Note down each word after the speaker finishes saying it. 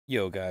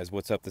Yo guys,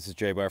 what's up? This is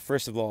Bahr.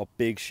 First of all,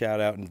 big shout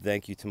out and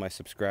thank you to my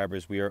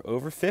subscribers. We are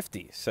over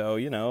 50, so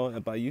you know,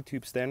 by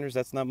YouTube standards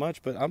that's not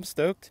much, but I'm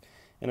stoked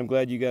and I'm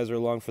glad you guys are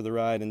along for the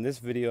ride. In this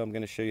video I'm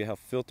going to show you how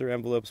filter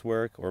envelopes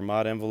work, or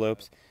mod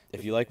envelopes.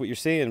 If you like what you're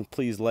seeing,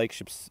 please like,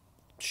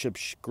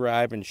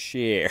 subscribe and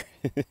share.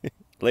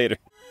 Later.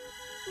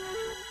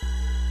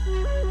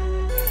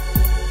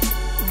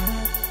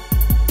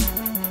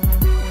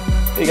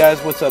 Hey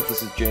guys, what's up?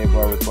 This is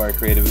Bahr with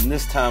BahrCreative, and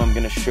this time I'm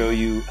going to show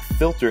you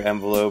filter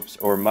envelopes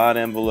or mod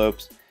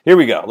envelopes. Here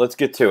we go. Let's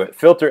get to it.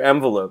 Filter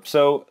envelope.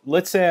 So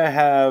let's say I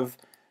have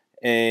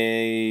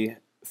a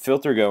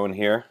filter going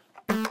here.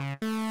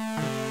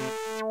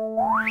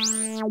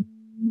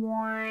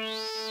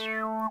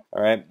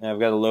 Alright, I've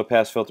got a low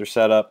pass filter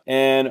set up,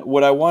 and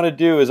what I want to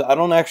do is I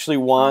don't actually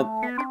want,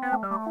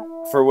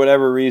 for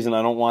whatever reason,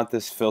 I don't want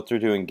this filter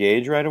to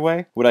engage right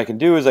away. What I can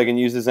do is I can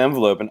use this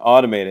envelope and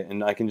automate it,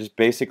 and I can just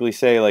basically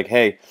say like,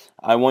 hey,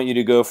 I want you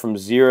to go from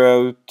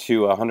 0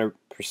 to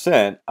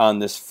 100% on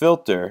this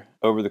filter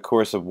over the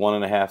course of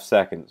 1.5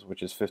 seconds,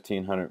 which is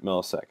 1500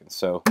 milliseconds.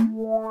 So,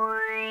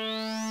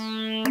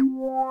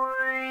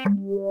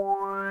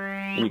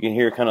 and you can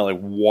hear kind of like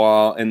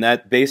wow, and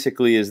that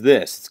basically is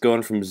this. It's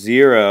going from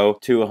 0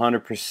 to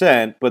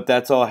 100%, but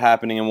that's all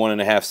happening in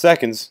 1.5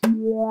 seconds.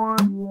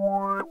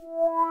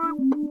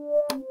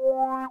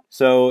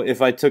 So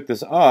if I took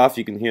this off,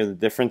 you can hear the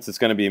difference. It's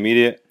going to be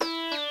immediate.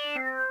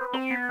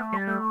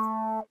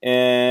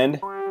 And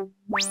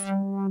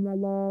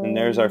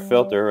there's our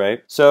filter,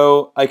 right?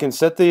 So I can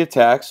set the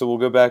attack. So we'll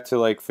go back to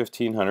like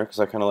 1500 because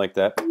I kind of like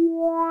that.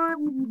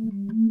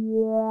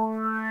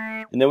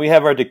 And then we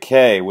have our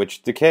decay,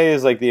 which decay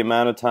is like the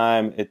amount of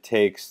time it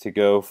takes to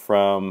go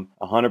from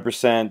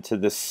 100% to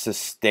the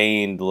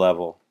sustained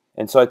level.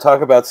 And so I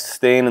talk about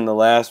sustain in the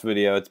last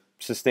video.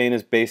 Sustain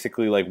is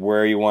basically like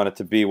where you want it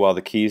to be while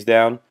the key's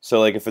down.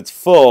 So like if it's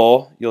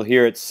full, you'll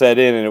hear it set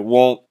in and it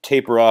won't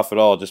taper off at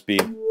all, just be,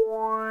 and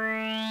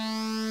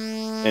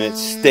it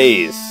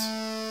stays.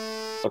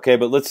 Okay,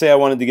 but let's say I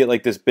wanted to get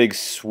like this big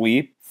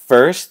sweep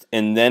first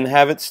and then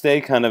have it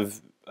stay kind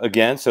of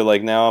again. So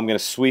like now I'm going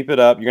to sweep it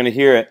up. You're going to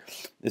hear it.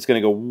 It's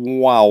going to go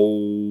wow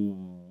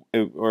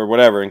or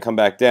whatever and come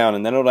back down,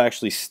 and then it'll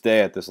actually stay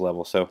at this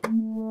level. So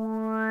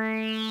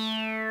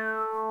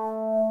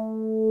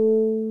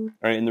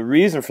alright, and the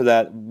reason for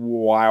that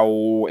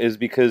wow is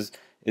because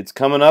it's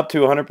coming up to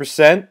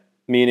 100%,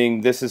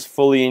 meaning this is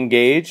fully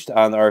engaged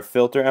on our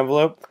filter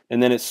envelope,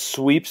 and then it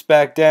sweeps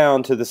back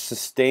down to the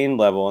sustained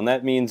level, and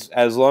that means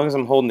as long as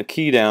I'm holding the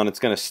key down, it's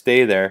going to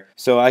stay there.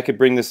 So I could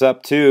bring this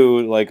up to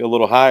like a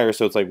little higher,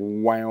 so it's like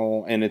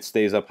wow, and it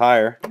stays up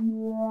higher.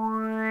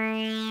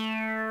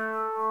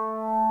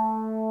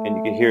 And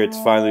you can hear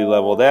it's finally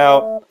leveled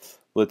out.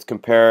 Let's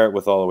compare it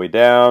with all the way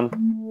down.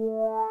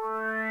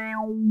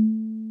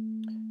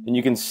 And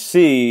you can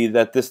see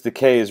that this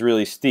decay is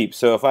really steep.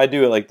 So if I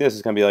do it like this,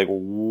 it's going to be like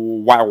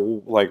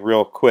wow, like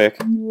real quick.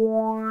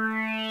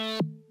 You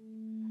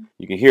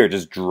can hear it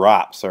just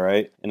drops, all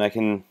right? And I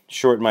can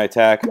shorten my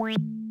attack. All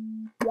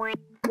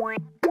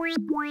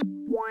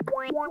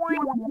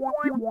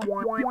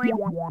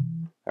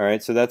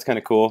right, so that's kind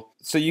of cool.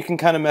 So you can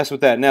kind of mess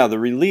with that. Now the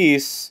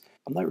release,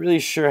 I'm not really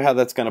sure how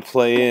that's going to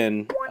play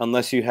in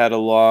unless you had a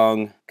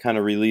long kind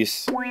of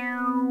release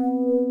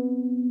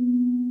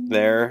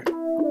there.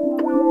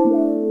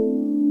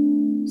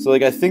 So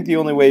like I think the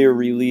only way your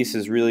release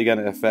is really going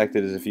to affect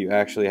it is if you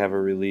actually have a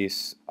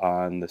release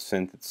on the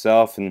synth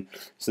itself. And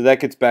so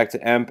that gets back to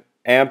amp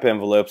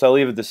envelopes. I'll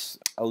leave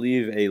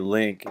a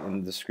link in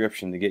the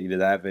description to get you to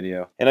that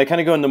video. And I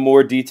kind of go into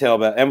more detail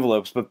about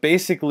envelopes, but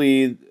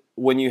basically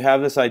when you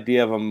have this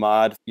idea of a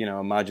mod, you know,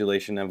 a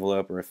modulation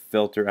envelope or a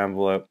filter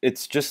envelope,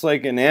 it's just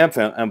like an amp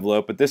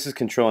envelope, but this is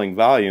controlling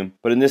volume.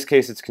 But in this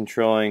case, it's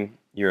controlling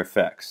your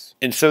effects.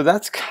 And so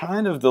that's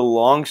kind of the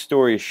long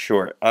story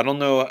short. I don't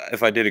know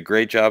if I did a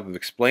great job of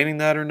explaining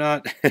that or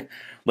not.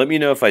 Let me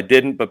know if I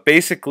didn't, but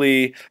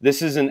basically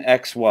this is an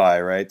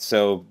XY, right?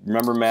 So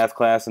remember math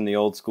class in the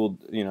old school,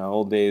 you know,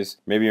 old days,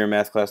 maybe you're in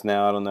math class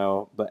now, I don't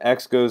know, but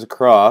X goes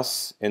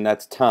across and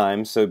that's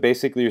time. So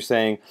basically you're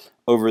saying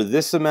over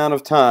this amount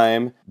of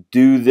time,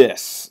 do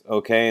this,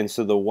 okay? And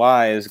so the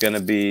Y is going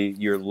to be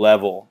your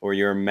level or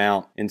your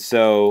amount. And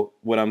so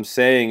what I'm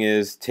saying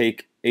is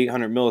take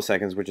 800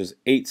 milliseconds, which is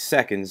 8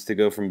 seconds to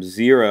go from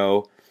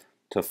 0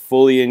 to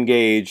fully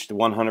engaged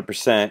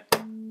 100%,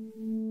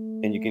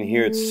 and you can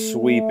hear it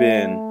sweep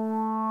in,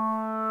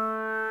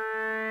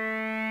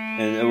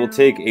 and it will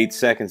take 8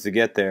 seconds to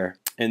get there.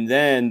 And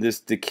then this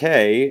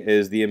decay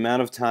is the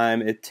amount of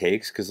time it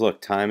takes, because look,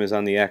 time is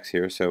on the X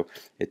here, so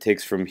it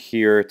takes from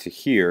here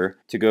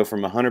to go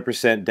from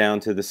 100% down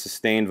to the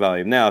sustained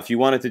volume. Now if you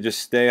wanted to just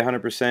stay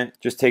 100%,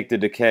 just take the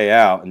decay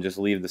out and just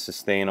leave the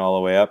sustain all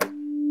the way up.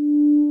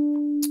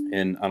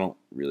 And I don't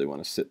really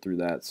want to sit through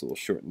that, so we'll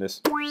shorten this.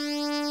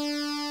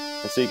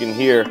 And so you can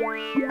hear.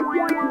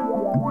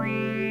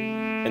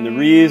 And the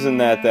reason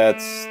that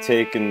that's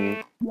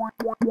taken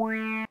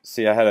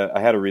See, I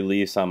had a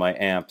release on my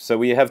amp. So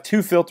we have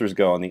two filters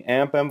going. The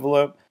amp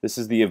envelope, this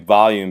is the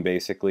volume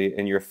basically,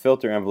 and your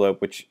filter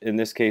envelope, which in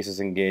this case is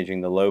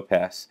engaging the low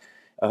pass.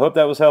 I hope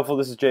that was helpful.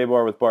 This is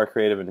Bahr with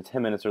BahrCreative, and in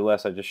 10 minutes or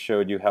less I just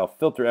showed you how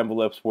filter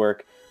envelopes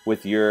work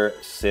with your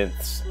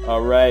synths.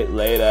 Alright,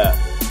 later.